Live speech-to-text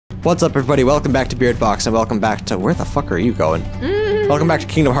What's up, everybody? Welcome back to Beardbox, and welcome back to... Where the fuck are you going? Welcome back to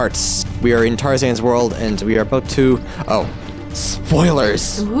Kingdom Hearts. We are in Tarzan's world, and we are about to... Oh,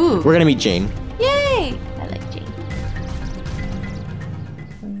 spoilers! Ooh. We're gonna meet Jane. Yay! I like Jane.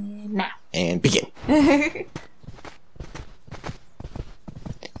 Now. And begin.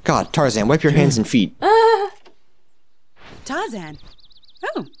 God, Tarzan, wipe your hands and feet. Tarzan?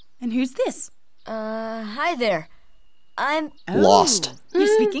 Oh, and who's this? Hi there. I'm... Lost. You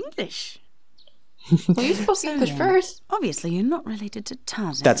speak English. Well, you're supposed to speak English first. Obviously, you're not related to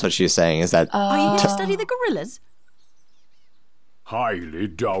Tarzan. That's what she's saying, is that... Are you here to study the gorillas? Highly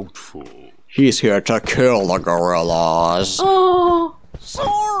doubtful. He's here to kill the gorillas. Oh.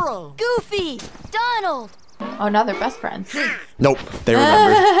 Sora! Goofy! Donald! Oh, now they're best friends. Nope, they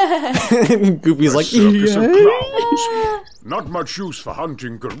remembered. Goofy's like, Circus of yeah. clowns. Not much use for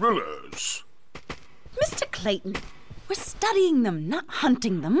hunting gorillas. Mr. Clayton, we're studying them, not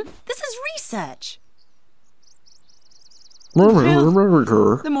hunting them. This is research.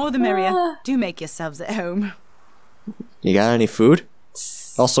 The more the merrier. Do make yourselves at home. You got any food?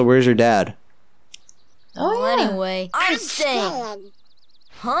 Also, where's your dad? Oh, anyway, I'm staying.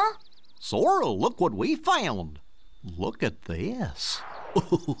 Huh? Sora, look what we found. Look at this.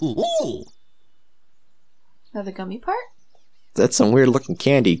 Another gummy part? That's some weird looking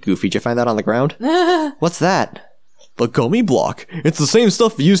candy, Goofy. Did you find that on the ground? What's that? The gummy block. It's the same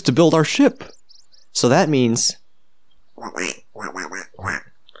stuff we used to build our ship. So that means...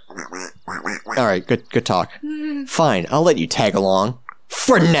 Alright, good talk. Fine, I'll let you tag along.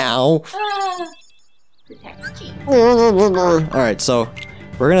 For now! Alright, so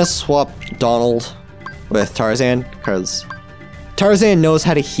we're gonna swap Donald with Tarzan, because Tarzan knows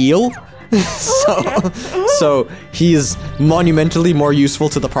how to heal. so he's monumentally more useful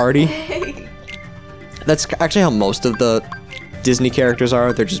to the party. That's actually how most of the Disney characters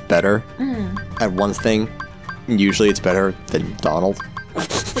are. They're just better at one thing. And usually it's better than Donald.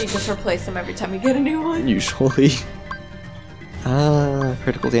 So you just replace them every time you get a new one? Usually.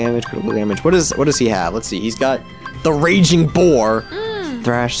 Critical damage. What does he have? Let's see. He's got the Raging Boar.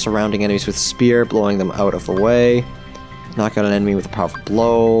 Thrash surrounding enemies with spear, blowing them out of the way. Knock out an enemy with a powerful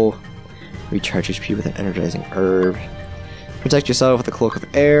blow. Recharge HP with an energizing herb. Protect yourself with a cloak of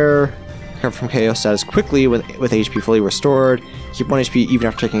air. Recover from KO status quickly with HP fully restored. Keep 1 HP even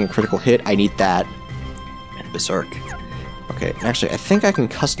after taking a critical hit. I need that. And Berserk. Okay, actually, I think I can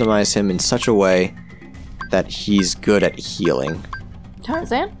customize him in such a way that he's good at healing.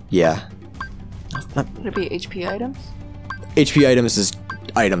 Tarzan? Yeah. Would it be HP items? HP items is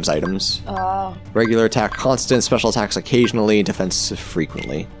items. Oh. Regular attack constant, special attacks occasionally, defense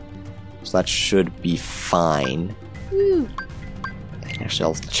frequently. So that should be fine. Woo. Actually,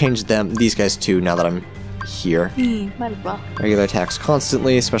 I'll change these guys too, now that I'm here. Might as well. Regular attacks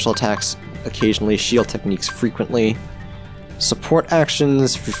constantly, special attacks occasionally, shield techniques frequently. Support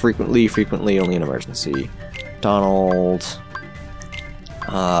actions frequently, only in emergency. Donald...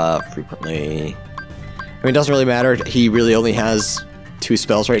 frequently... I mean, it doesn't really matter, he really only has 2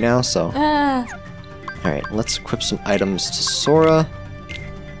 spells right now, so... Alright, let's equip some items to Sora.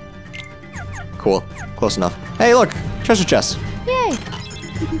 Cool. Close enough. Hey, look! Treasure chest! Yay!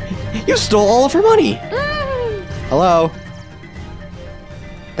 You stole all of her money! Hello?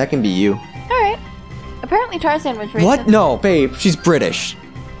 That can be you. Alright. Apparently Tarzan was raised What? No, babe, she's British.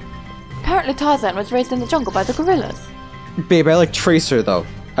 Apparently Tarzan was raised in the jungle by the gorillas. Babe, I like Tracer, though.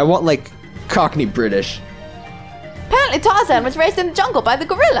 I want, like, Cockney British. Apparently Tarzan was raised in the jungle by the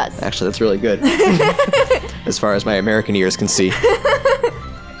gorillas. Actually, that's really good. As far as my American ears can see.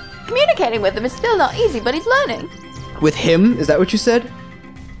 Communicating with him is still not easy, but he's learning. With him? Is that what you said?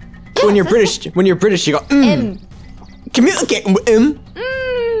 Yes, when you're British, you go, Communicating with him?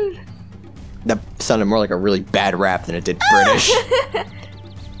 That sounded more like a really bad rap than it did British.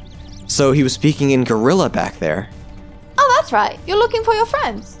 So he was speaking in gorilla back there. Oh, that's right. You're looking for your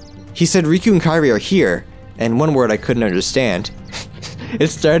friends. He said Riku and Kairi are here, and one word I couldn't understand. It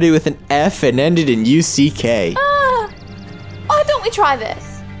started with an F and ended in UCK. Why don't we try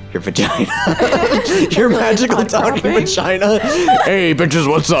this? Your vagina. Your Really magical talking heartthrobbing. vagina. Hey, bitches,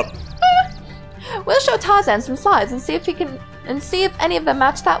 what's up? We'll show Tarzan some slides and see if any of them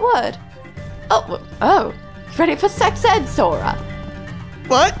match that word. Oh, ready for sex ed, Sora?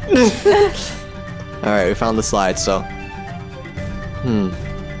 What? Alright, we found the slide, so...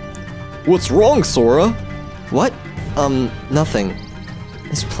 What's wrong, Sora? What? Nothing.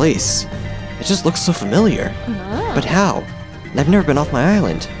 This place. It just looks so familiar. But how? I've never been off my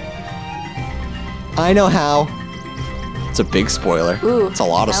island. I know how. It's a big spoiler. Ooh, it's a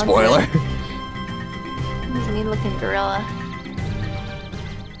lot of sounds spoiler. He's a mean looking gorilla.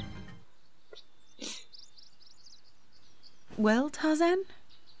 well, Tarzan?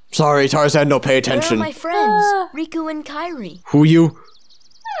 Sorry, Tarzan, no pay Where are attention. my friends, Riku and Kairi? Who you?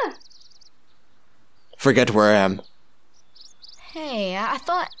 Forget where I am. Hey, I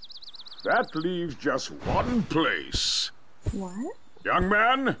thought... That leaves just one place. What? Young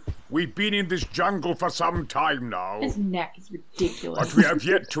man, we've been in this jungle for some time now, His neck is ridiculous. but we have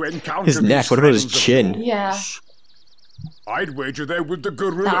yet to encounter His neck, these what about his friends of chin? yours. Yeah. I'd wager they're with the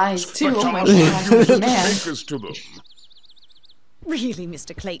gorillas. The eyes, too. But Oh my Tarzan, God. you should Man. take us to them. Really,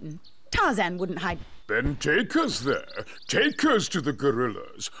 Mr. Clayton? Tarzan wouldn't hide. Then take us there. Take us to the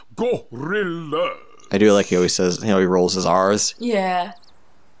gorillas. Gorillas. I do like he always says, he rolls his R's. Yeah.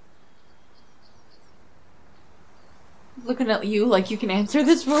 Looking at you like you can answer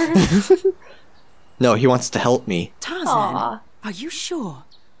this for him. No, he wants to help me. Tarzan, Aw. are you sure?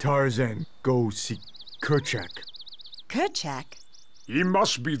 Tarzan, go see Kerchak. Kerchak? He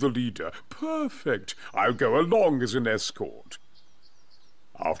must be the leader. Perfect. I'll go along as an escort.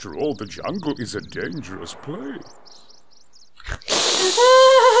 After all, the jungle is a dangerous place.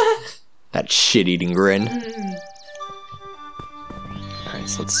 That shit-eating grin. Alright,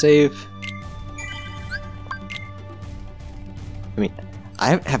 so let's save. I mean,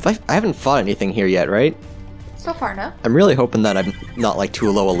 I haven't fought anything here yet, right? So far, no. I'm really hoping that I'm not like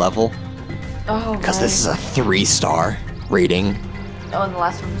too low a level, Oh, because this is a 3-star rating. Oh, and the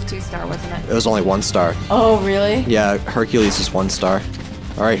last one was 2-star, wasn't it? It was only 1 star. Oh, really? Yeah, Hercules is 1 star.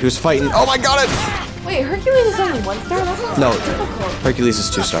 Alright, who's fighting? Oh my god! Wait, Hercules is only 1-star? That's No, difficult. Hercules is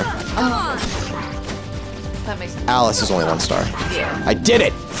 2 star. That makes sense. Alice is only 1 star. Yeah. I did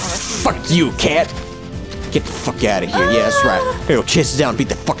it! Fuck you, cat! Get the fuck out of here. Yeah, that's right. Here, go chase it down, beat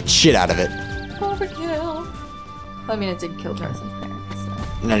the fucking shit out of it. Overkill. I mean, it did kill Tarzan's parents,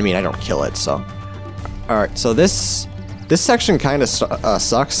 so. I mean, I don't kill it, so. Alright, so this section kind of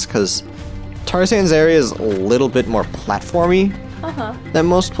sucks, because Tarzan's area is a little bit more platformy than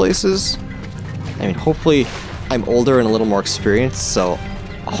most places. I mean, hopefully I'm older and a little more experienced, so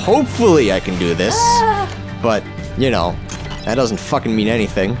hopefully I can do this. But, you know, that doesn't fucking mean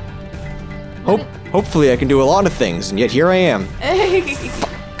anything. Hopefully I can do a lot of things, and yet here I am.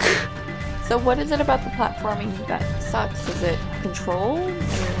 So what is it about the platforming that sucks? Is it control?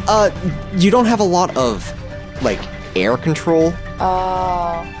 You don't have a lot of, like, air control.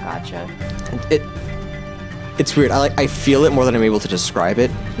 Oh, gotcha. It's weird. I feel it more than I'm able to describe it.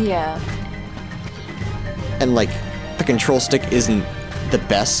 Yeah. And like the control stick isn't the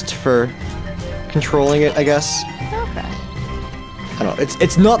best for controlling it, I guess. Okay. I don't know.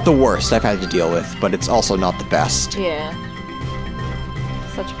 It's not the worst I've had to deal with, but it's also not the best. Yeah.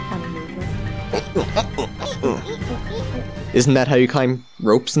 Such a funny movement. Isn't that how you climb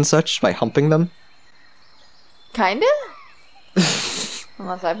ropes and such? By humping them? Kinda?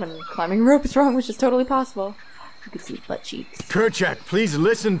 Unless I've been climbing ropes wrong, which is totally possible. You can see butt cheeks. Kerchak, please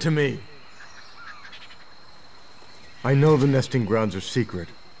listen to me. I know the nesting grounds are secret,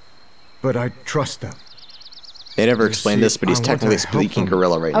 but I trust them. They never You explained see, this, but he's I want technically to help speaking them.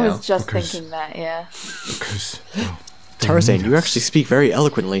 gorilla right I now. was just because- thinking that, yeah. Because, well, they Tarzan, need you us. actually speak very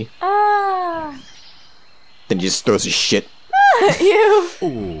eloquently. Ah! Then he just throws his shit. You!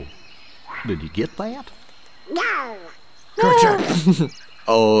 Oh, did you get that? Kerchak,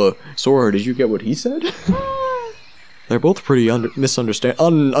 Oh, Sora, did you get what he said? They're both pretty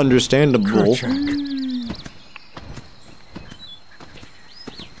ununderstandable. Kerchak.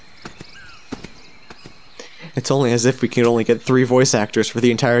 It's only as if we can only get 3 voice actors for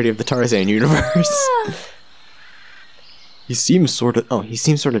the entirety of the Tarzan universe. He seems sort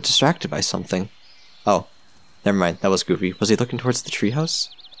of distracted by something. Oh, never mind. That was Goofy. Was he looking towards the treehouse?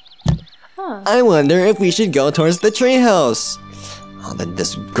 I wonder if we should go towards the treehouse. Oh, then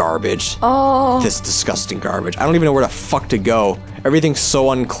this garbage. Oh, This disgusting garbage. I don't even know where the fuck to go. Everything's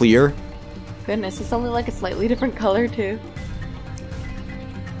so unclear. goodness, it's only like a slightly different color, too.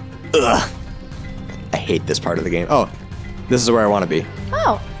 Ugh. I hate this part of the game. Oh, this is where I want to be.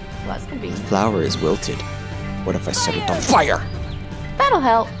 Oh, well, that's convenient. Flower is wilted. What if I set it on fire? That'll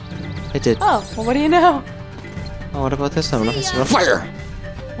help. It did. Oh, well, what do you know? Oh, what about this one? What if I set it on fire?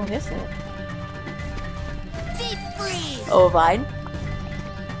 What is it? Oh, a vine?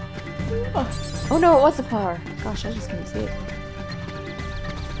 Oh no, it was a flower. Gosh, I just couldn't see it.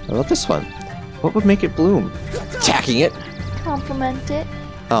 What about this one? What would make it bloom? Attacking it? Compliment it.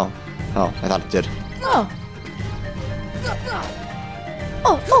 Oh, I thought it did. Oh.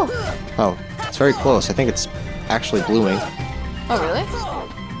 Oh, it's very close. I think it's actually blooming. Oh, really?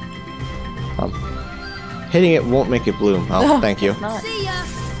 Hitting it won't make it bloom. Oh, thank you. It's not.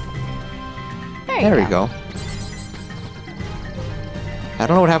 There we go. I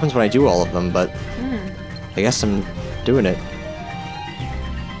don't know what happens when I do all of them, but I guess I'm doing it.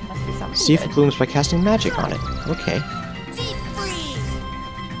 See if it blooms by casting magic on it. Okay.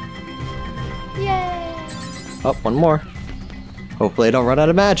 Yay! Oh, one more. Hopefully I don't run out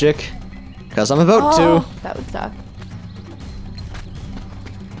of magic. Because I'm about to. That would suck.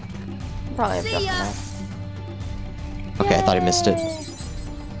 Probably have just enough. Okay, I thought I missed it.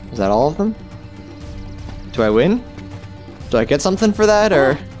 Is that all of them? Do I win? Do I get something for that,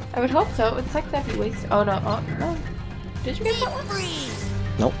 or? I would hope so. It's like that if you waste. Oh no! Oh no! Did you get that one?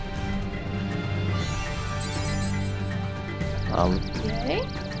 Nope. Yay!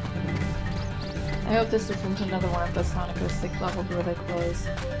 I hope this isn't another one of the Sonic 06 levels where they close.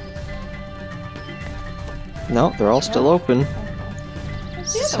 No, they're all still open.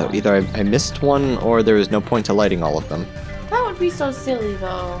 Where's the other So one? either I missed one, or there was no point to lighting all of them. That would be so silly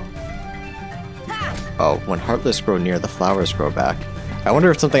though. Oh, when Heartless grow near, the flowers grow back. I wonder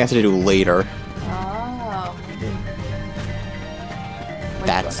if something I have to do later. Oh, maybe. Where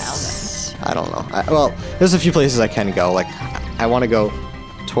That's... I don't know. Well, there's a few places I can go. Like, I want to go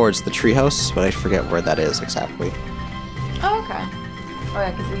towards the treehouse, but I forget where that is exactly. Oh, okay. Oh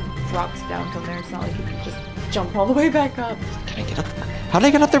yeah, because we dropped down from there. It's not like you can just jump all the way back up. Can I get up? How did I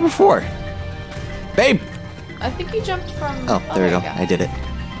get up there before? Babe! I think you jumped from... Oh, there we you go. I did it.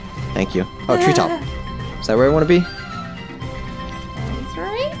 Thank you. Oh, treetop. Is that where I want to be? That's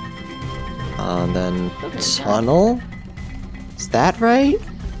right. And then tunnel. Is that right?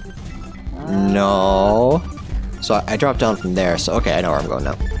 No. So I dropped down from there. So okay, I know where I'm going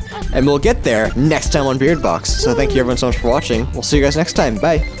now. And we'll get there next time on Beard Box. So thank you everyone so much for watching. We'll see you guys next time.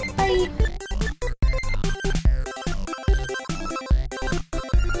 Bye.